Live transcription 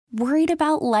Worried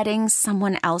about letting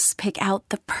someone else pick out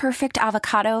the perfect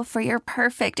avocado for your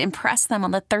perfect impress them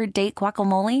on the third date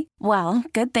guacamole? Well,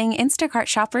 good thing Instacart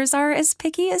shoppers are as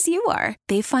picky as you are.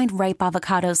 They find ripe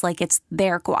avocados like it's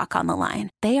their guac on the line.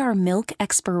 They are milk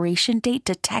expiration date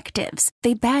detectives.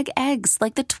 They bag eggs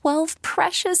like the 12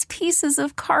 precious pieces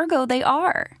of cargo they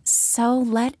are. So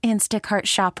let Instacart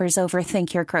shoppers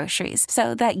overthink your groceries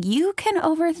so that you can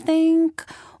overthink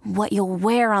what you'll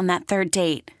wear on that third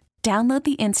date. Download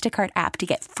the Instacart app to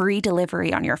get free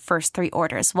delivery on your first 3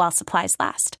 orders while supplies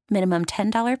last. Minimum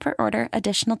 $10 per order.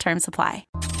 Additional terms apply.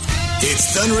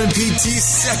 It's Thunder and PT's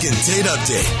second date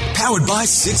update. Powered by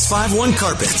 651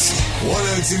 Carpets.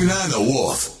 1029 The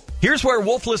Wolf. Here's where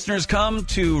Wolf listeners come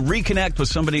to reconnect with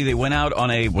somebody they went out on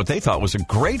what they thought was a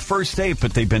great first date,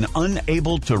 but they've been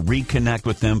unable to reconnect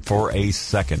with them for a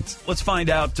second. Let's find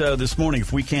out this morning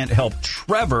if we can't help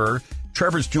Trevor.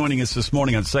 Trevor's joining us this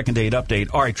morning on Second Date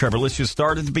Update. All right, Trevor, let's just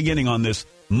start at the beginning on this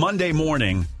Monday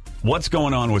morning. What's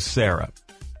going on with Sarah?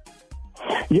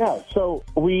 Yeah, so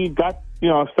we got,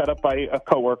 set up by a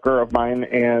coworker of mine,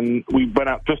 and we went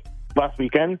out just last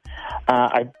weekend.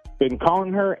 I've been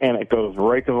calling her, and it goes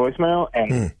right to voicemail,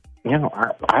 and I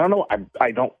don't know.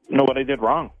 I don't know what I did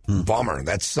wrong. Bummer.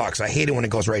 That sucks. I hate it when it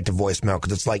goes right to voicemail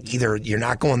because it's like either you're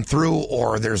not going through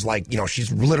or there's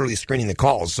she's literally screening the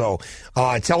calls. So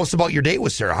tell us about your date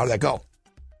with Sarah. How did that go?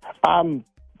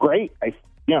 Great.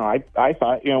 I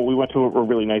thought, we went to a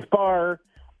really nice bar,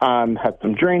 had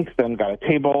some drinks, then got a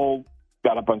table,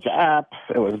 got a bunch of apps.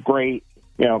 It was great.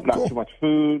 Not Cool. Too much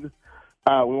food.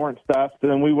 We weren't stuffed.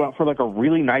 And then we went for a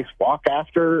really nice walk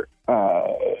after.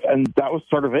 And that was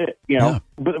sort of it, Yeah.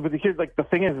 But here's the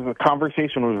thing is the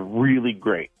conversation was really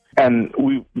great, and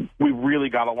we really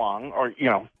got along,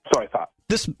 so I thought.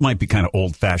 This might be kind of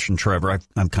old-fashioned, Trevor.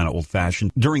 I'm kind of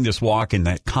old-fashioned. During this walk and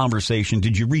that conversation,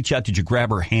 did you reach out? Did you grab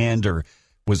her hand, or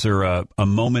was there a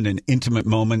moment, an intimate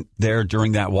moment there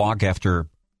during that walk after,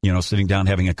 sitting down,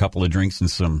 having a couple of drinks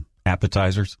and some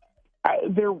appetizers?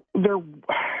 They're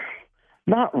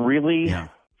not really. Yeah.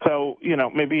 So,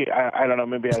 maybe, I don't know,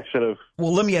 maybe I should have.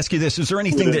 Well, let me ask you this. Is there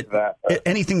anything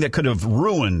anything that could have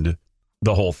ruined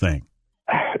the whole thing?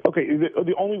 Okay,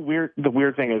 the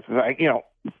weird thing is,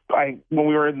 when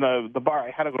we were in the bar,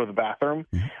 I had to go to the bathroom,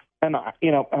 and I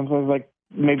was like,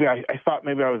 maybe I thought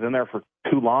maybe I was in there for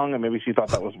too long, and maybe she thought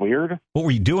that was weird. What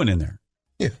were you doing in there?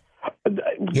 Yeah.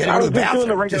 Get I out was of the just doing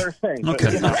the bathroom. regular thing.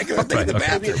 Okay. But, Regular thing in the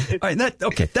bathroom. All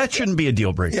right, that shouldn't be a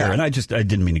deal breaker, Yeah. and I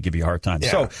didn't mean to give you a hard time.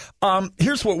 Yeah. So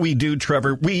here's what we do,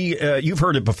 Trevor. You've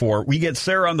heard it before. We get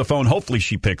Sarah on the phone. Hopefully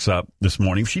she picks up this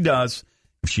morning. If she does,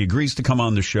 if she agrees to come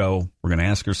on the show, we're going to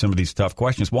ask her some of these tough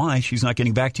questions. Why she's not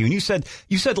getting back to you? And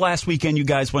you said last weekend you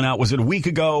guys went out. Was it a week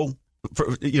ago?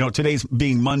 Today's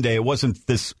being Monday. It wasn't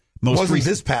this most. It wasn't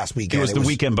recent. this past weekend. It was the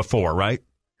weekend before, right?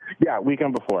 Yeah,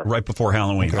 weekend before. Right before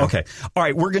Halloween. Okay. All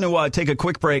right, we're going to take a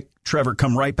quick break. Trevor,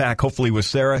 come right back, hopefully with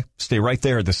Sarah. Stay right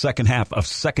there. The second half of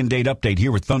Second Date Update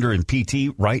here with Thunder and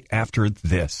PT right after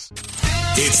this.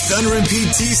 It's Thunder and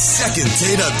PT's second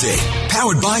date update.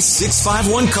 Powered by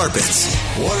 651 Carpets.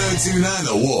 1029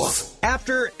 The Wolf.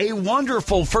 After a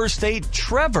wonderful first date,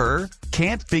 Trevor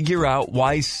can't figure out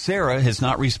why Sarah has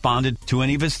not responded to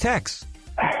any of his texts.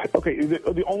 Okay,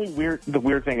 the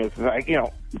weird thing is,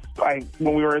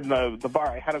 when we were in the bar,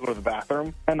 I had to go to the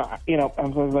bathroom, and I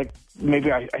was like,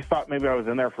 maybe I thought maybe I was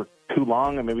in there for too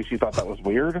long, and maybe she thought that was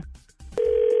weird.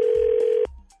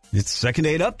 It's Second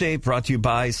Date Update brought to you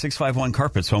by 651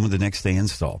 Carpets, home of the next day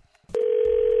install.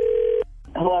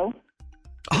 Hello?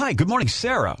 Hi, good morning,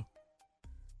 Sarah.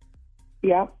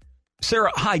 Yeah.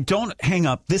 Sarah, hi, don't hang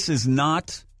up. This is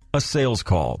not a sales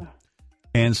call.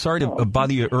 And sorry to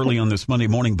bother you early on this Monday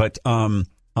morning, but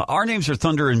our names are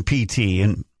Thunder and PT,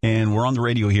 and we're on the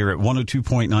radio here at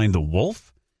 102.9 The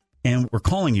Wolf. And we're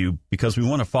calling you because we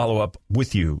want to follow up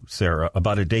with you, Sarah,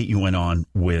 about a date you went on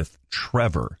with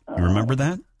Trevor. You remember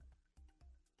that?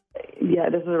 Yeah,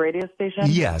 this is a radio station?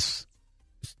 Yes.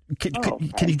 Can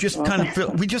you just kind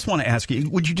of, we just want to ask you,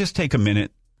 would you just take a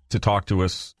minute to talk to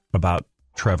us about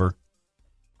Trevor?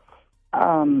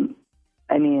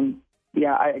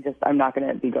 Yeah, I'm not going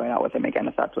to be going out with him again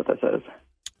if that's what this is.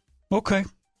 Okay.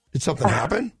 Did something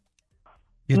happen?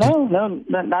 No,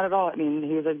 not at all. I mean,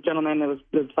 he was a gentleman. It was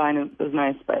fine. It was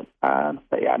nice, but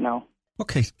yeah, no.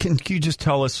 Okay. Can you just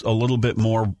tell us a little bit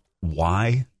more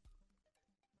why?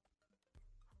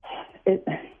 It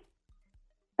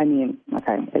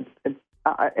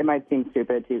might seem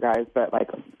stupid to you guys, but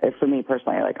for me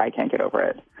personally, I can't get over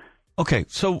it. Okay,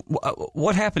 so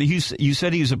what happened? You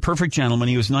said he was a perfect gentleman.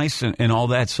 He was nice and all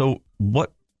that. So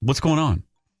what's going on?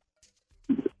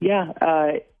 Yeah,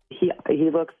 he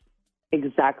looks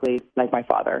exactly like my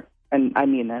father. And I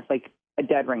mean this, like a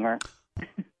dead ringer.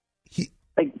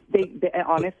 Like they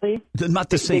honestly, not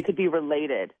the same. They could be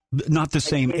related. Not the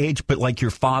same age, but like your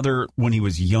father when he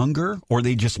was younger, or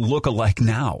they just look alike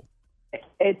now?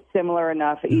 It's similar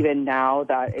enough even now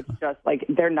that it's just like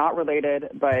they're not related,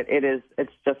 but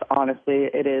it's just honestly,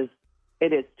 it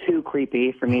is too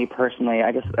creepy for me personally.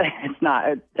 I just, it's not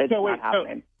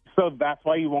happening. So that's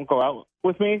why you won't go out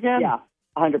with me again? Yeah,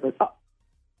 100%. Oh.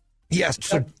 Yes,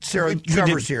 so Sarah,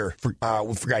 Trevor's here.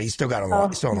 We forgot he's still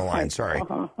got still on the line. Sorry.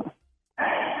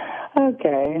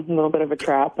 Okay, a little bit of a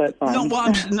trap, but fine. No,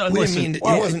 well, listen,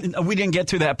 we didn't get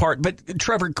to that part. But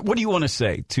Trevor, what do you want to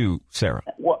say to Sarah?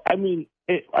 Well,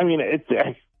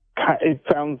 it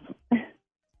sounds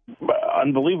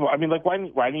unbelievable. I mean, like, why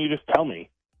didn't you just tell me?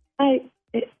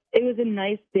 It was a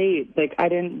nice date. Like, I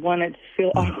didn't want it to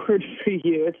feel awkward for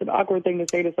you. It's an awkward thing to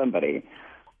say to somebody.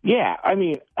 Yeah, I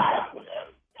mean,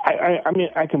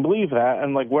 I can believe that.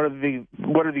 And like, what are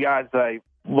the odds that I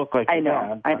look like? I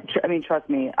know. I mean, trust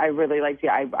me. I really liked you.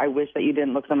 I wish that you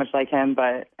didn't look so much like him,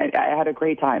 but I had a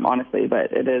great time, honestly.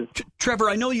 But it is. Trevor,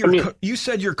 I know you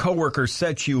said your coworker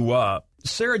set you up.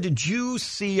 Sarah, did you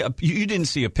see you didn't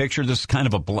see a picture? This is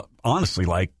kind of honestly,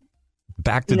 like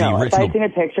back to the original. If I had seen a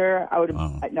picture, I would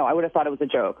have thought it was a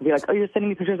joke. I'd be like, oh, you're sending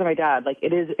me pictures of my dad. Like,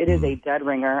 it is a dead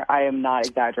ringer. I am not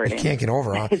exaggerating. You can't get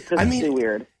over it. It's just too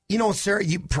weird. You know, Sarah,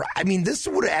 this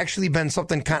would have actually been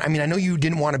something I know you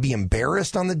didn't want to be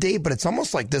embarrassed on the date, but it's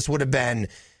almost like this would have been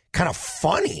kind of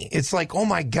funny. It's like, oh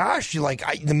my gosh,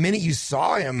 the minute you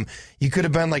saw him, you could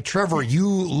have been like, Trevor, you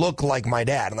look like my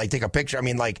dad, and like take a picture. I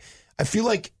mean, like, I feel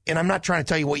like, and I'm not trying to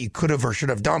tell you what you could have or should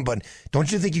have done, but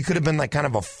don't you think you could have been like kind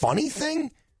of a funny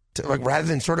thing rather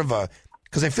than sort of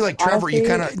because I feel like Trevor, you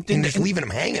kind of just leaving him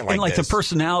hanging like this. The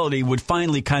personality would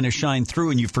finally kind of shine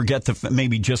through, and you forget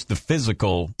maybe just the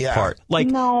physical part. Like,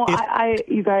 no,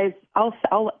 you guys, I'll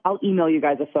email you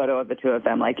guys a photo of the two of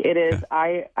them. Like, it is.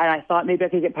 I thought maybe I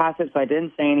could get past it, so I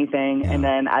didn't say anything. Yeah. And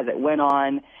then as it went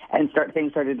on, and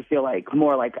things started to feel like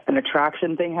more like an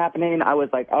attraction thing happening, I was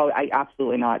like, oh, I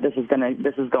absolutely not. This is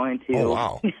going to. Oh,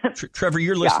 wow. Trevor,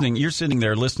 you're listening. Yeah. You're sitting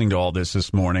there listening to all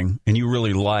this morning, and you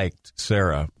really liked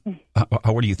Sarah.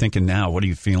 What are you thinking now? What are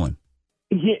you feeling?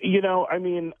 You know, I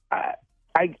mean,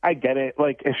 I get it.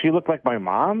 Like, if she looked like my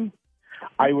mom,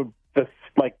 I would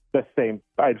the same.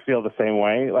 I'd feel the same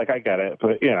way. Like, I get it,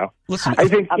 but listen, I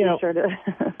think sure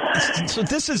to. So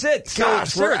this is it.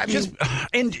 Gosh, Sarah,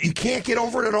 and you can't get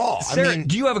over it at all. Sarah,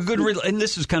 do you have a good? And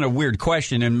this is kind of a weird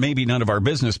question, and maybe none of our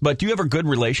business. But do you have a good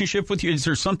relationship with you? Is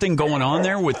there something going on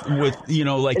there with like you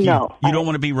don't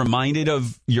want to be reminded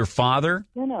of your father?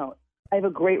 No. I have a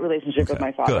great relationship with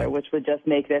my father, which would just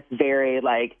make this very,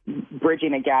 like,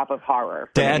 bridging a gap of horror.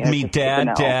 Dad meet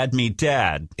dad, dad meet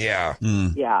dad. Yeah.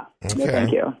 Yeah. Okay. No,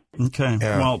 thank you. Okay.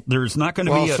 Yeah. Well, there's not going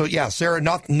to be Sarah,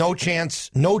 no chance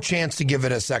to give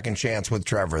it a second chance with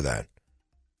Trevor then.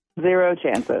 0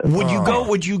 chances.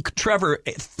 Would you, Trevor,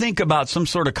 think about some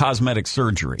sort of cosmetic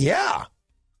surgery? Yeah.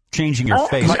 Changing your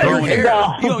face, growing hair.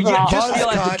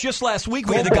 Just last week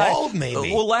we had the guy.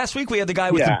 Maybe. Well, last week we had the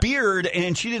guy with the beard,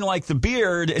 and she didn't like the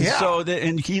beard,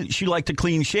 and she liked a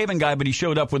clean-shaven guy, but he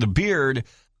showed up with a beard.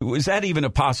 Was that even a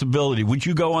possibility? Would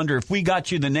you go if we got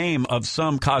you the name of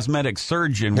some cosmetic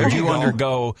surgeon? Would you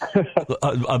undergo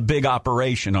a big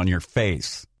operation on your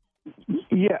face?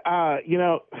 Yeah,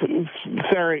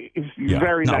 Sarah is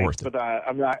very nice, but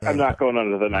I'm not going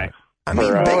under the knife. I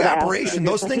mean, big operation.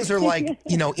 Those things are like,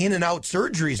 in and out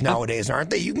surgeries nowadays,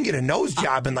 aren't they? You can get a nose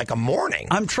job in like a morning.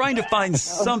 I'm trying to find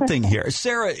something here.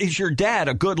 Sarah, is your dad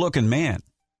a good-looking man?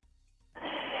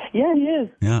 Yeah, he is.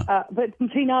 Yeah. But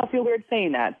see, now I feel weird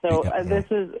saying that. So this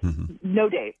is no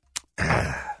date.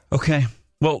 Okay.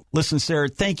 Well, listen, Sarah,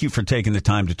 thank you for taking the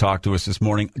time to talk to us this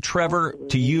morning. Trevor,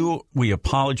 to you, we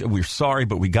apologize. We're sorry,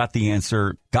 but we got the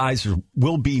answer. Guys, there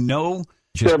will be no...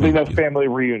 There'll be no family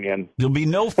reunion. There'll be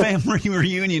no family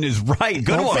reunion is right.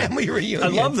 Good one. Family reunion. I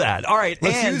love that. All right.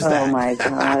 Let's use that. Oh, my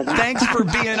God. Thanks for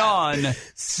being on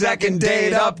Second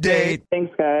Date Update.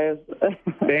 Thanks, guys.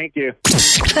 Thank you.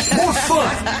 More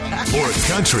fun. More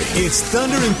country. It's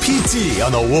Thunder and PT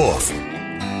on the Wolf.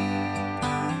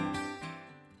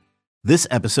 This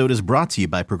episode is brought to you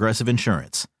by Progressive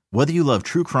Insurance. Whether you love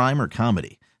true crime or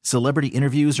comedy, celebrity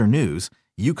interviews or news,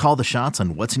 you call the shots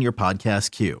on what's in your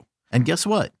podcast queue. And guess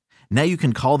what? Now you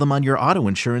can call them on your auto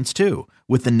insurance, too,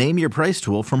 with the Name Your Price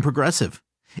tool from Progressive.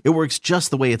 It works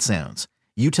just the way it sounds.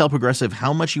 You tell Progressive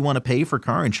how much you want to pay for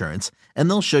car insurance, and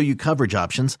they'll show you coverage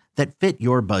options that fit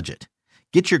your budget.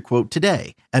 Get your quote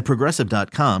today at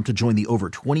Progressive.com to join the over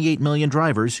 28 million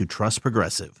drivers who trust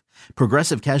Progressive.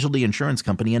 Progressive Casualty Insurance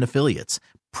Company and Affiliates.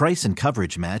 Price and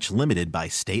coverage match limited by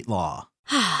state law.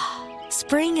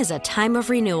 Spring is a time of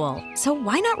renewal, so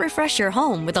why not refresh your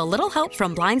home with a little help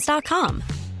from Blinds.com?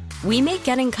 We make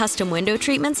getting custom window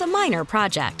treatments a minor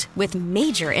project with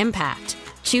major impact.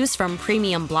 Choose from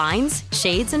premium blinds,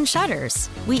 shades, and shutters.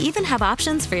 We even have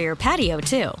options for your patio,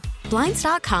 too.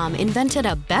 Blinds.com invented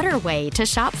a better way to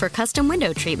shop for custom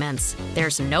window treatments.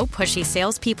 There's no pushy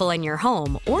salespeople in your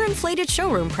home or inflated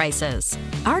showroom prices.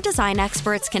 Our design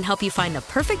experts can help you find the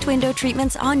perfect window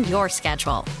treatments on your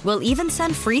schedule. We'll even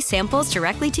send free samples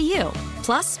directly to you.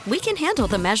 Plus, we can handle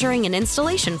the measuring and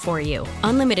installation for you.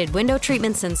 Unlimited window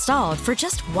treatments installed for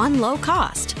just one low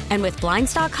cost. And with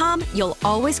Blinds.com, you'll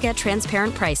always get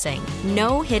transparent pricing.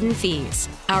 No hidden fees.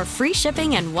 Our free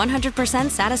shipping and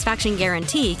 100% satisfaction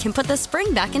guarantee can put the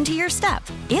spring back into your step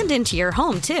and into your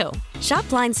home, too. Shop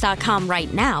Blinds.com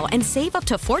right now and save up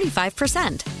to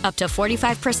 45%. Up to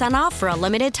 45% off for a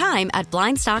limited time at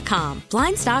Blinds.com.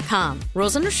 Blinds.com.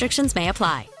 Rules and restrictions may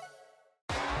apply.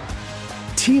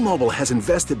 T-Mobile has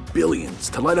invested billions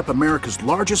to light up America's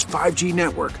largest 5G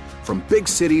network, from big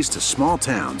cities to small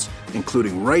towns,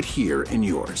 including right here in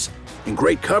yours. And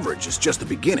great coverage is just the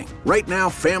beginning. Right now,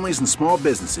 families and small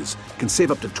businesses can save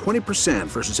up to 20%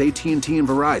 versus AT&T and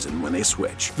Verizon when they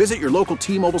switch. Visit your local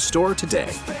T-Mobile store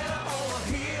today.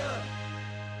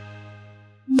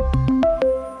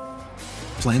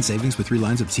 Plan savings with 3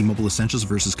 lines of T-Mobile Essentials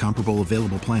versus comparable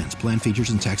available plans. Plan features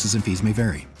and taxes and fees may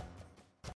vary.